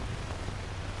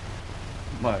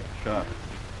 My child.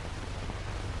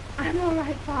 I'm all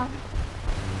right, Father.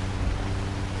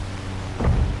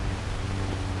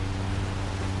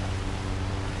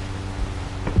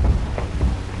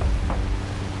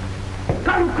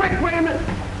 Come quick, Raymond!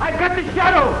 I've got the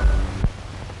shadow!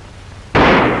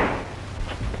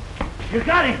 You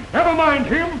got him! Never mind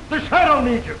him! The shadow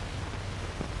needs you!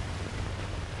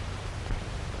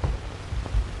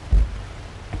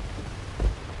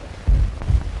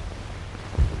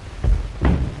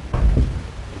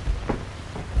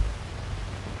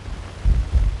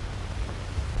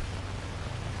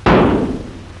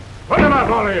 Put him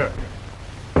out, all of you!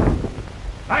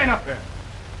 Line up there!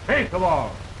 Face the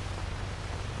wall!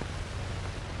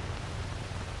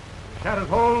 Shadow's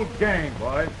whole gang,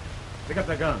 boys. Pick up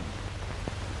their guns.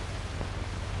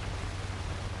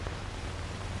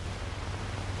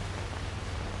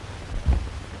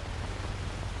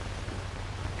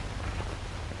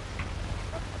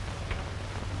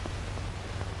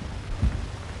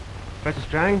 Professor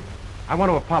Strang, I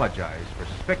want to apologize for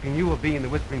suspecting you of being the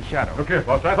Whispering Shadow. Look here,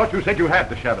 Foster. I thought you said you had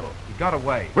the shadow. He got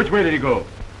away. Which way did he go?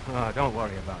 Oh, don't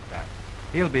worry about that.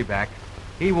 He'll be back.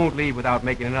 He won't leave without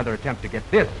making another attempt to get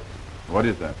this. What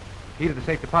is that? Key to the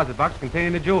safe deposit box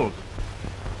containing the jewels.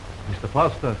 Mr.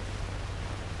 Foster,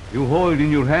 you hold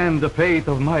in your hand the fate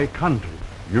of my country.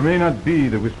 You may not be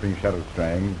the Whispering Shadow,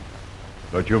 Strang,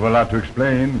 but you've a lot to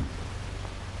explain.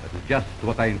 That is just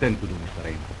what I intend to do, Mr.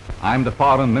 Raymond. I'm the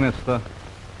foreign minister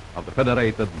of the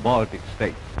Federated Baltic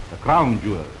States. The crown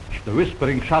jewels, the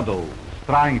Whispering Shadow is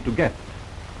trying to get,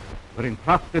 were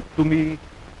entrusted to me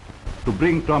to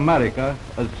bring to America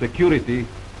as security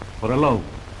for a loan.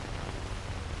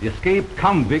 The escaped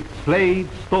convict Slade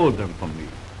stole them from me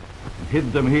and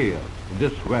hid them here in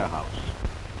this warehouse.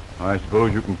 I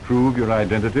suppose you can prove your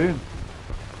identity?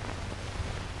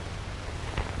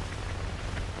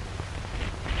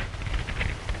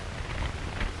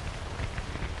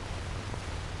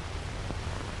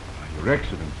 Your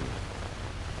Excellency,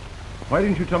 why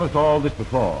didn't you tell us all this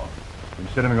before,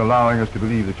 instead of allowing us to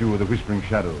believe that you were the Whispering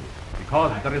Shadow?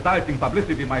 Because the resulting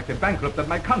publicity might have bankrupted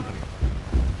my country.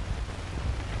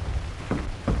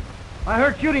 I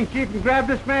heard shooting, Chief, and grabbed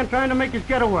this man trying to make his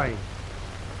getaway.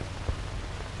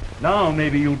 Now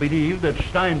maybe you'll believe that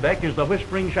Steinbeck is the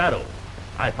Whispering Shadow.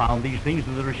 I found these things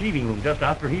in the receiving room just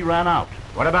after he ran out.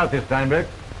 What about this, Steinbeck?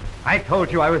 I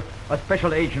told you I was a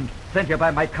special agent sent here by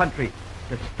my country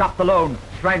to stop the loan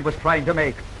Strang was trying to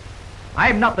make.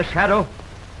 I'm not the Shadow.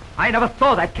 I never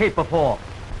saw that cape before.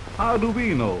 How do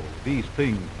we know these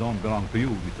things don't belong to you,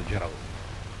 Mr. Gerald?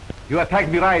 You attacked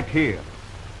me right here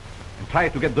and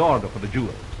tried to get the order for the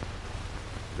jewels.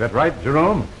 Is that right,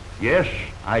 Jerome? Yes,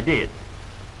 I did.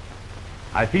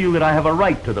 I feel that I have a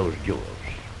right to those jewels.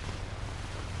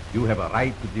 You have a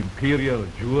right to the imperial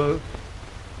jewels?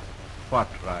 What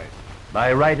right?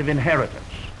 By right of inheritance.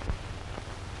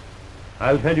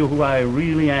 I'll tell you who I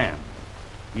really am,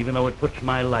 even though it puts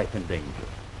my life in danger.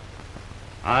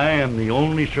 I am the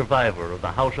only survivor of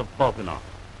the House of Baltinoff.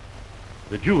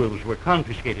 The jewels were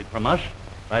confiscated from us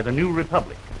by the New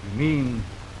Republic. You mean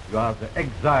you are the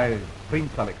exiled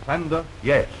Prince Alexander?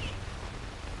 Yes.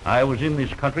 I was in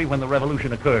this country when the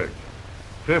revolution occurred.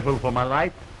 Fearful for my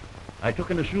life, I took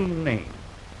an assumed name.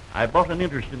 I bought an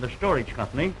interest in the storage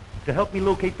company to help me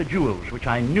locate the jewels, which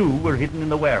I knew were hidden in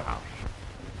the warehouse.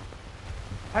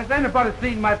 Has anybody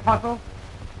seen my puzzle?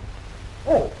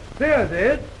 Oh, there it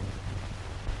is.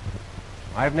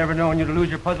 I've never known you to lose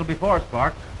your puzzle before,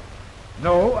 Sparks.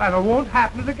 No, and it won't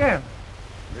happen again.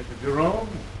 Mr. Jerome,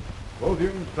 both you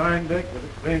and Steinbeck have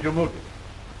explained your motive.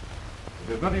 But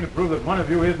there's nothing to prove that one of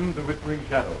you isn't the Whispering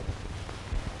Shadow.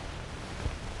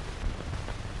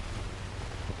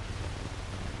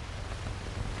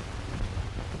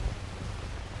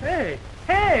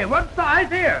 Hey, what's the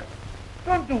idea?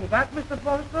 Don't do that, Mr.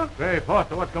 Foster. Say,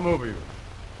 Foster, what's come over you?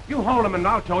 You hold him and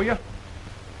I'll show you.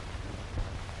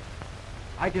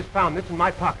 I just found this in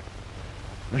my pocket.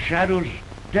 The Shadow's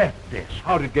death disc.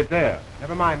 How did it get there?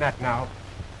 Never mind that now.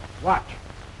 Watch.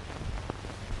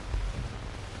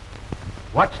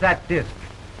 Watch that disc.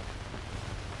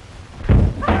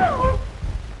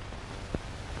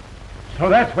 So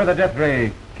that's where the death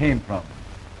ray came from.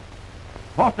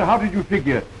 Foster, how did you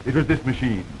figure it was this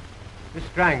machine? Miss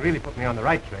Strang really put me on the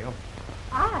right trail.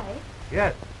 I?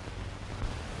 Yes.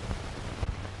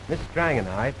 Miss Strang and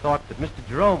I thought that Mr.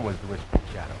 Jerome was the Whispering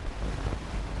Shadow.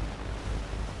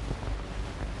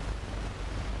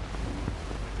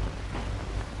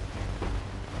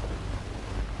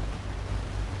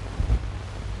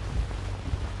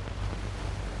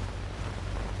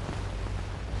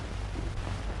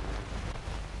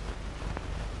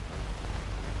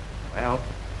 Well,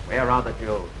 where are the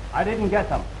jewels? I didn't get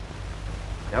them.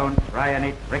 Don't try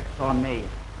any tricks on me.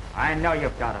 I know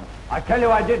you've got them. I tell you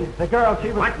I didn't. The girl, she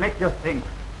was... What makes you think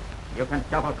you can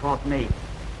double-cross me?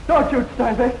 Don't shoot,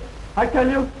 Steinbeck. I tell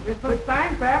you. Mr.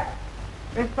 Steinbeck!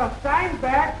 Mr.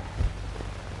 Steinbeck!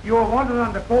 You are wanted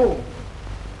on the phone.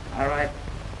 All right,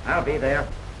 I'll be there.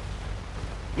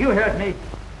 You heard me.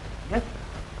 Yes?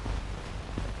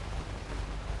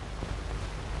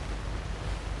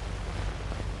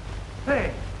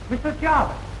 Say, Mr.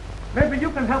 Jarvis, maybe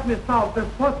you can help me solve this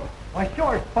puzzle. Why,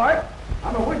 sure, Spark.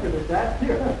 I'm a wizard at that.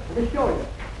 Here, let me show you.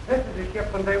 This is the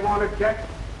shipment they wanted, Jack.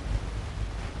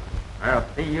 I'll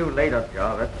see you later,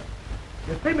 Jarvis.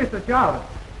 You see, Mr. Jarvis,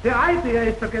 the idea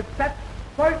is to get that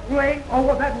first ring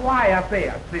over that wire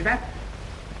there. See that?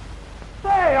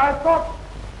 Say, I thought...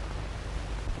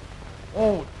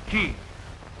 Oh, gee.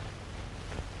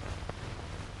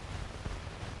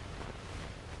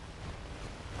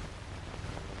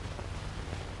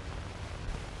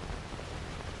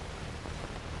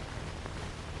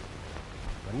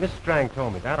 When Miss Strang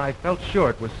told me that, I felt sure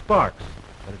it was Sparks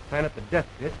that had planted the death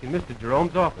disc in Mr.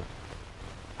 Jerome's office.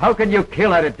 How can you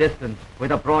kill at a distance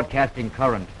with a broadcasting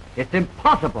current? It's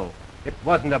impossible. It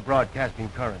wasn't a broadcasting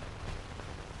current.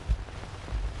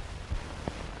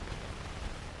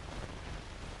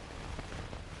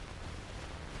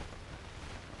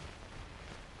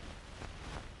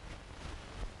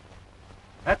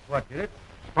 That's what did it.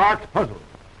 Sparks puzzle.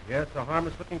 Yes, a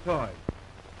harmless-looking toy.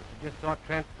 But you just saw it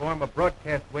transform a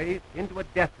broadcast wave into a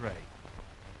death ray.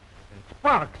 And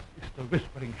Sparks is the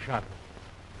Whispering Shadow.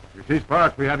 You see,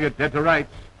 Sparks, we have you dead to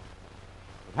rights.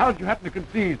 But how did you happen to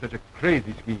conceive such a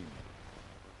crazy scheme?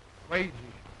 Crazy.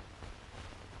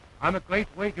 I'm a great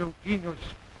radio genius.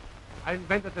 I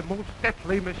invented the most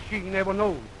deadly machine ever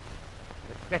known.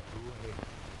 The death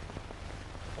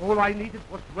ray. All I needed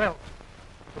was wealth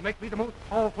to make me the most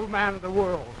powerful man in the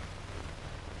world.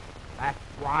 That's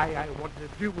why I wanted the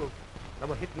jewels that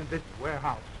were hidden in this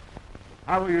warehouse.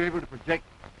 How were you able to project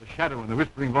the shadow and the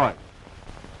whispering voice?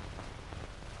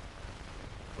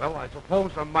 Well, I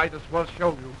suppose I might as well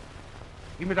show you.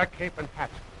 Give me that cape and hat.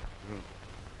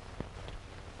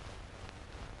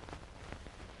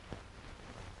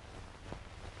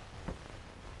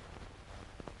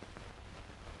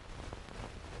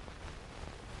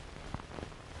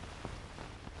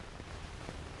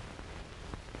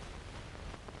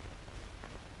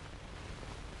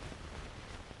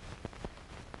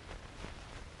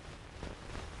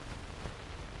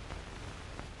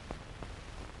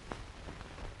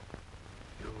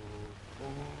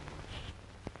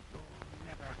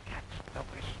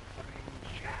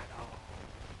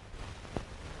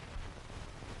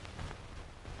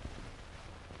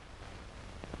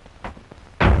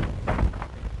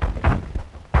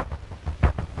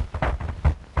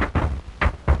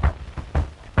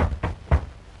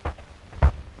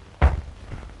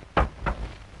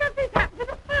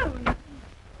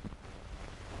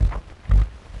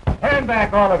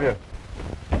 Stand back, all of you.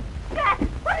 Jack,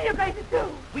 what are you going to do?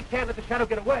 We can't let the shadow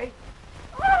get away.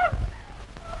 Oh!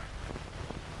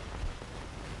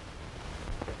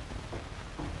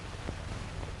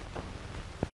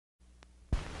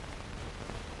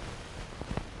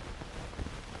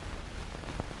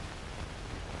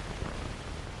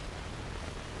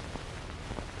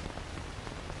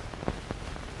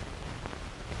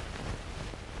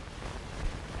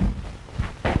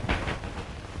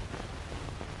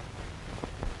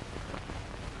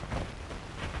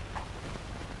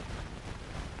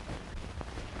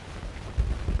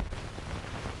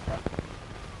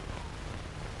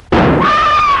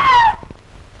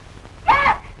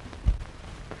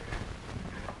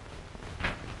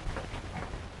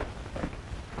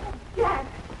 Jack,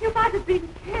 you might have been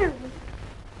killed.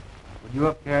 Would you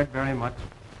have cared very much?